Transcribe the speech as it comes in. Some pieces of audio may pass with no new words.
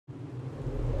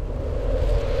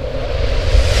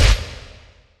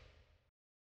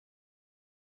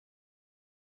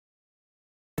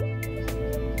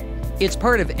It's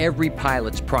part of every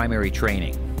pilot's primary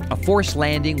training, a forced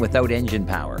landing without engine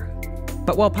power.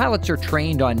 But while pilots are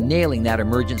trained on nailing that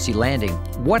emergency landing,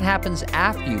 what happens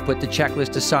after you put the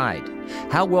checklist aside?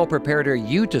 How well prepared are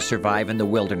you to survive in the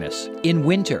wilderness, in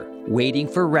winter, waiting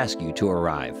for rescue to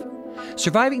arrive?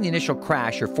 Surviving the initial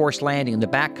crash or forced landing in the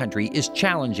backcountry is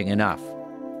challenging enough.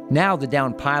 Now the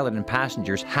downed pilot and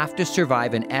passengers have to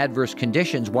survive in adverse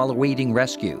conditions while awaiting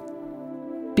rescue.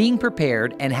 Being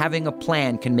prepared and having a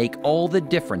plan can make all the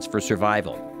difference for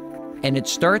survival. And it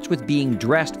starts with being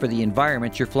dressed for the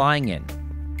environment you're flying in.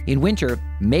 In winter,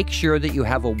 make sure that you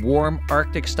have a warm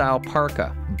Arctic-style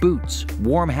parka, boots,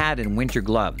 warm hat, and winter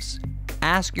gloves.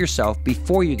 Ask yourself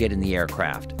before you get in the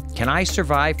aircraft, can I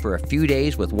survive for a few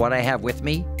days with what I have with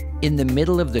me, in the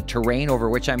middle of the terrain over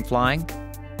which I'm flying?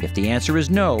 If the answer is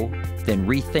no, then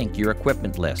rethink your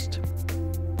equipment list.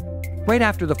 Right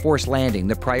after the forced landing,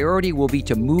 the priority will be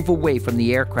to move away from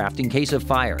the aircraft in case of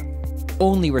fire.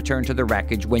 Only return to the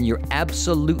wreckage when you're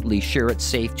absolutely sure it's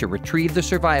safe to retrieve the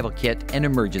survival kit and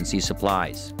emergency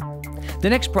supplies.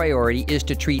 The next priority is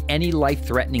to treat any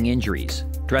life-threatening injuries,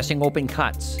 dressing open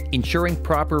cuts, ensuring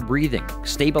proper breathing,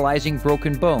 stabilizing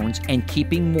broken bones, and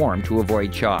keeping warm to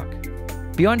avoid shock.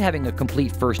 Beyond having a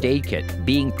complete first aid kit,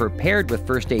 being prepared with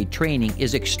first aid training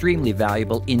is extremely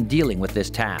valuable in dealing with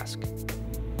this task.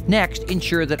 Next,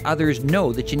 ensure that others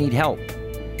know that you need help.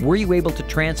 Were you able to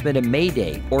transmit a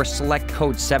Mayday or select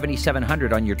code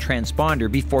 7700 on your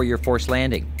transponder before your forced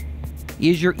landing?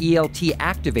 Is your ELT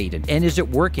activated and is it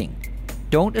working?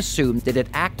 Don't assume that it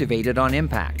activated on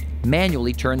impact.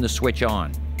 Manually turn the switch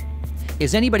on.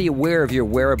 Is anybody aware of your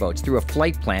whereabouts through a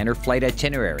flight plan or flight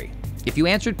itinerary? If you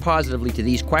answered positively to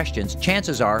these questions,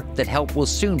 chances are that help will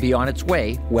soon be on its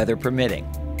way, weather permitting.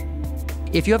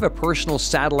 If you have a personal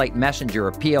satellite messenger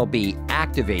or PLB,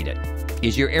 activate it.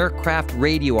 Is your aircraft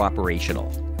radio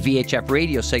operational? VHF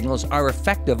radio signals are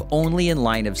effective only in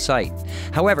line of sight.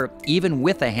 However, even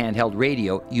with a handheld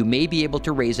radio, you may be able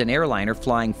to raise an airliner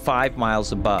flying 5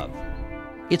 miles above.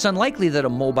 It's unlikely that a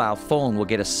mobile phone will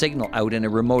get a signal out in a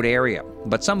remote area,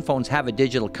 but some phones have a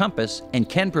digital compass and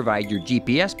can provide your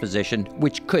GPS position,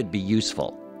 which could be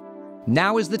useful.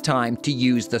 Now is the time to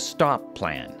use the STOP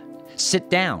plan. Sit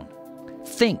down.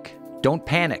 Think. Don't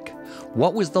panic.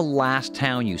 What was the last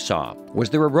town you saw? Was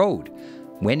there a road?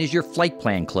 When is your flight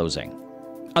plan closing?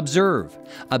 Observe.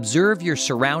 Observe your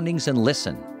surroundings and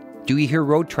listen. Do you hear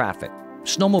road traffic?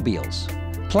 Snowmobiles?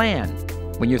 Plan.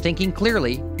 When you're thinking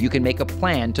clearly, you can make a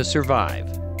plan to survive.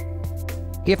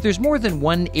 If there's more than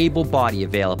one able body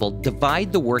available,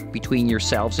 divide the work between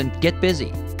yourselves and get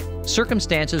busy.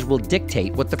 Circumstances will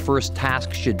dictate what the first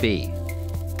task should be.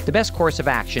 The best course of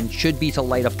action should be to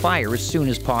light a fire as soon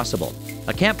as possible.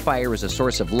 A campfire is a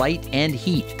source of light and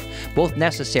heat, both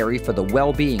necessary for the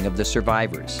well-being of the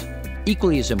survivors.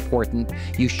 Equally as important,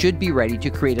 you should be ready to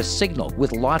create a signal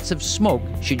with lots of smoke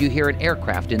should you hear an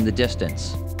aircraft in the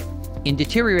distance. In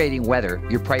deteriorating weather,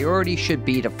 your priority should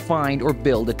be to find or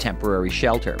build a temporary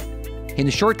shelter. In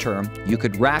the short term, you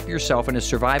could wrap yourself in a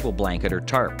survival blanket or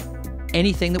tarp.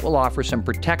 Anything that will offer some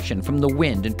protection from the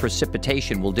wind and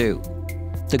precipitation will do.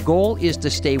 The goal is to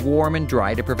stay warm and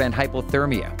dry to prevent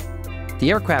hypothermia.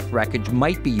 The aircraft wreckage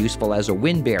might be useful as a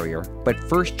wind barrier, but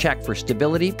first check for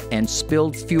stability and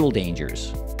spilled fuel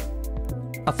dangers.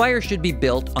 A fire should be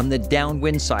built on the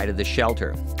downwind side of the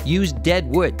shelter. Use dead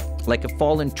wood, like a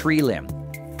fallen tree limb.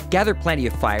 Gather plenty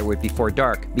of firewood before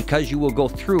dark because you will go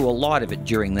through a lot of it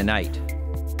during the night.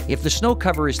 If the snow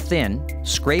cover is thin,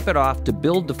 scrape it off to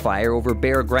build the fire over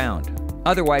bare ground.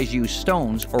 Otherwise, use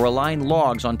stones or align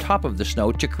logs on top of the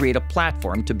snow to create a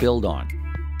platform to build on.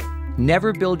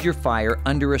 Never build your fire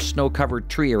under a snow-covered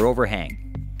tree or overhang.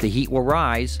 The heat will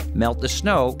rise, melt the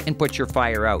snow, and put your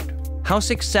fire out. How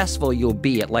successful you'll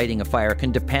be at lighting a fire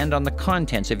can depend on the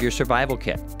contents of your survival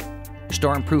kit.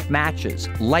 Storm-proof matches,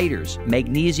 lighters,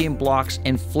 magnesium blocks,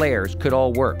 and flares could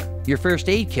all work. Your first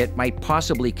aid kit might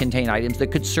possibly contain items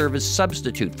that could serve as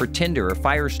substitute for tinder or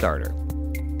fire starter.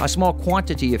 A small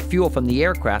quantity of fuel from the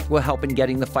aircraft will help in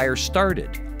getting the fire started.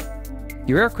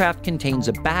 Your aircraft contains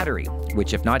a battery,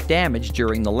 which if not damaged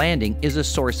during the landing is a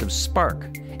source of spark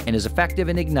and is effective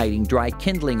in igniting dry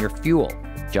kindling or fuel.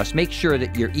 Just make sure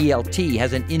that your ELT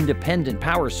has an independent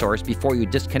power source before you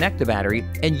disconnect the battery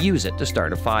and use it to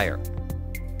start a fire.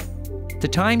 The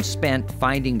time spent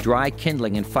finding dry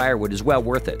kindling and firewood is well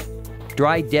worth it.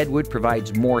 Dry deadwood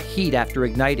provides more heat after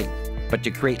igniting. But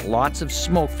to create lots of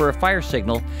smoke for a fire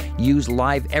signal, use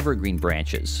live evergreen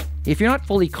branches. If you're not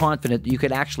fully confident that you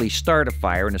could actually start a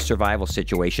fire in a survival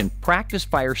situation, practice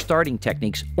fire starting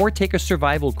techniques or take a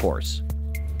survival course.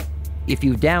 If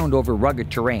you've downed over rugged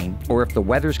terrain, or if the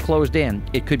weather's closed in,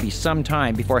 it could be some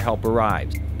time before help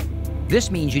arrives.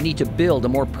 This means you need to build a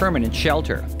more permanent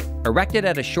shelter. Erect it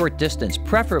at a short distance,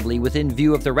 preferably within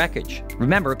view of the wreckage.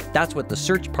 Remember, that's what the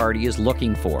search party is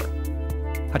looking for.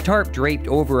 A tarp draped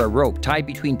over a rope tied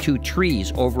between two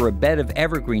trees over a bed of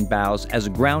evergreen boughs as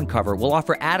a ground cover will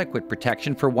offer adequate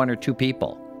protection for 1 or 2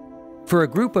 people. For a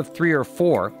group of 3 or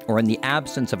 4, or in the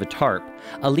absence of a tarp,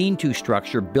 a lean-to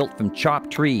structure built from chopped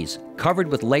trees, covered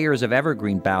with layers of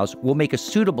evergreen boughs, will make a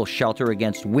suitable shelter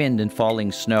against wind and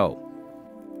falling snow.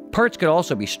 Parts could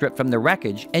also be stripped from the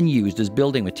wreckage and used as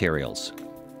building materials.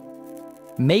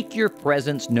 Make your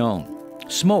presence known.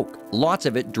 Smoke, lots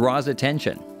of it, draws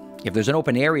attention. If there's an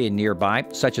open area nearby,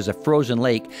 such as a frozen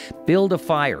lake, build a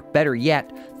fire. Better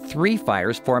yet, 3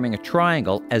 fires forming a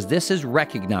triangle, as this is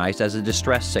recognized as a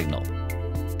distress signal.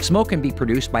 Smoke can be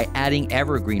produced by adding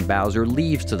evergreen boughs or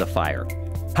leaves to the fire.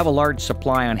 Have a large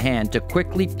supply on hand to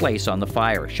quickly place on the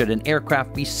fire should an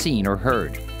aircraft be seen or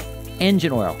heard.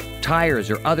 Engine oil, tires,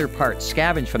 or other parts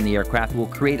scavenged from the aircraft will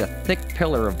create a thick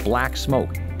pillar of black smoke,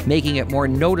 making it more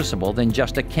noticeable than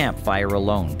just a campfire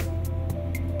alone.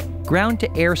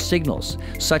 Ground-to-air signals,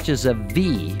 such as a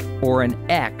V or an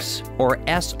X or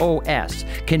SOS,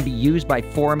 can be used by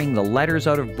forming the letters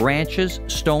out of branches,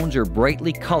 stones, or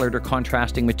brightly colored or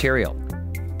contrasting material.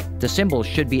 The symbols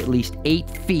should be at least 8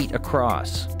 feet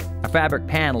across. A fabric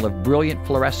panel of brilliant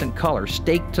fluorescent color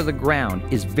staked to the ground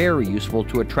is very useful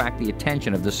to attract the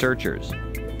attention of the searchers.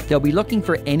 They'll be looking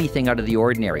for anything out of the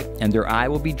ordinary, and their eye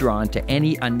will be drawn to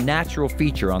any unnatural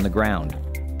feature on the ground.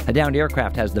 A downed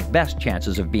aircraft has the best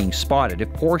chances of being spotted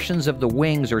if portions of the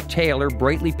wings or tail are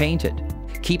brightly painted.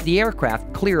 Keep the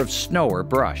aircraft clear of snow or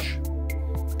brush.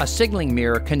 A signaling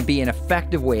mirror can be an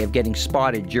effective way of getting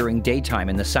spotted during daytime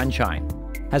in the sunshine.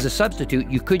 As a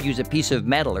substitute, you could use a piece of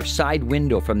metal or side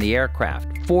window from the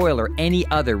aircraft, foil, or any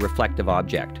other reflective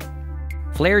object.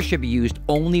 Flares should be used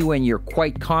only when you're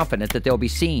quite confident that they'll be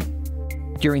seen.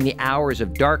 During the hours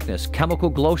of darkness, chemical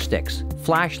glow sticks,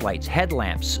 flashlights,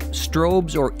 headlamps,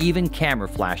 strobes, or even camera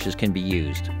flashes can be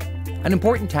used. An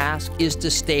important task is to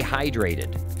stay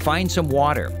hydrated. Find some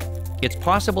water. It's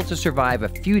possible to survive a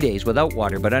few days without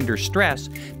water, but under stress,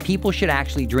 people should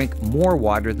actually drink more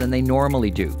water than they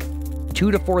normally do. 2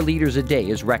 to 4 liters a day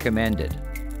is recommended.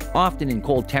 Often in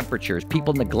cold temperatures,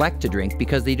 people neglect to drink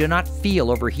because they do not feel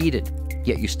overheated,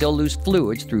 yet you still lose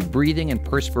fluids through breathing and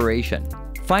perspiration.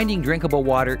 Finding drinkable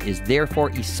water is therefore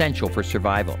essential for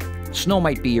survival. Snow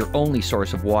might be your only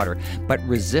source of water, but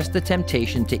resist the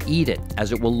temptation to eat it,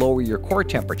 as it will lower your core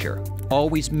temperature.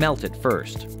 Always melt it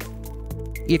first.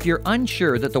 If you're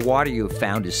unsure that the water you have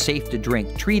found is safe to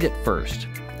drink, treat it first.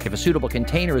 If a suitable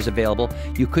container is available,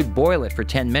 you could boil it for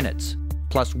 10 minutes,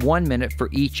 plus 1 minute for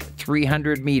each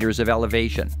 300 meters of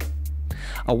elevation.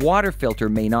 A water filter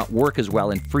may not work as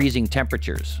well in freezing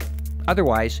temperatures.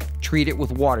 Otherwise, treat it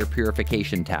with water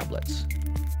purification tablets.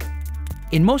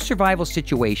 In most survival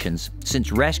situations,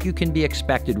 since rescue can be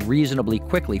expected reasonably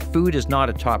quickly, food is not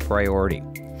a top priority.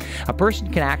 A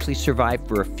person can actually survive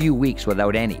for a few weeks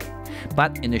without any.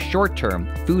 But in the short term,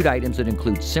 food items that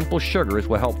include simple sugars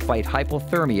will help fight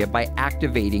hypothermia by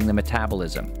activating the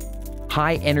metabolism.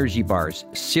 High energy bars,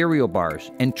 cereal bars,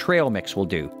 and trail mix will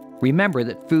do. Remember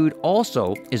that food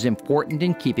also is important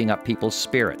in keeping up people's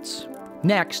spirits.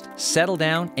 Next, settle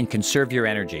down and conserve your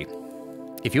energy.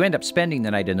 If you end up spending the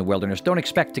night in the wilderness, don't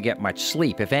expect to get much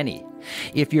sleep, if any.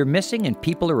 If you're missing and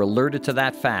people are alerted to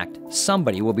that fact,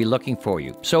 somebody will be looking for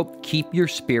you, so keep your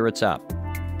spirits up.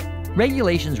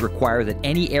 Regulations require that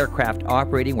any aircraft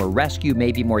operating where rescue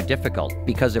may be more difficult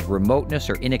because of remoteness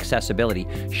or inaccessibility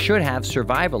should have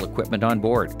survival equipment on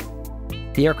board.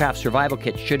 The aircraft survival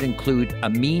kit should include a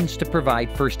means to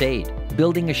provide first aid,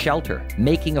 building a shelter,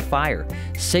 making a fire,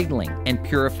 signaling, and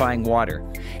purifying water,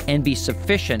 and be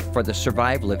sufficient for the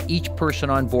survival of each person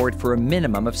on board for a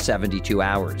minimum of 72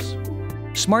 hours.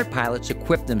 SmartPilots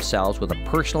equip themselves with a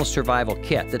personal survival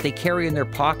kit that they carry in their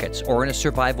pockets or in a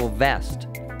survival vest.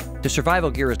 The survival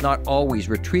gear is not always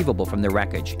retrievable from the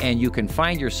wreckage, and you can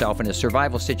find yourself in a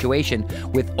survival situation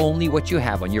with only what you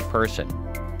have on your person.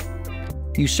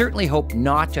 You certainly hope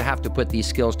not to have to put these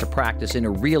skills to practice in a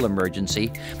real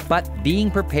emergency, but being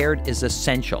prepared is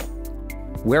essential.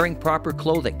 Wearing proper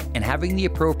clothing and having the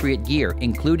appropriate gear,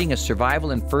 including a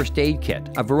survival and first aid kit,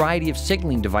 a variety of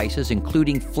signaling devices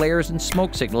including flares and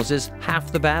smoke signals, is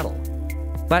half the battle.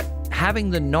 But having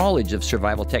the knowledge of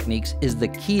survival techniques is the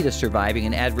key to surviving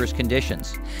in adverse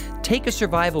conditions. Take a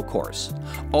survival course,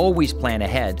 always plan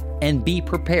ahead, and be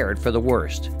prepared for the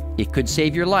worst. It could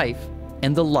save your life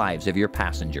and the lives of your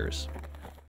passengers.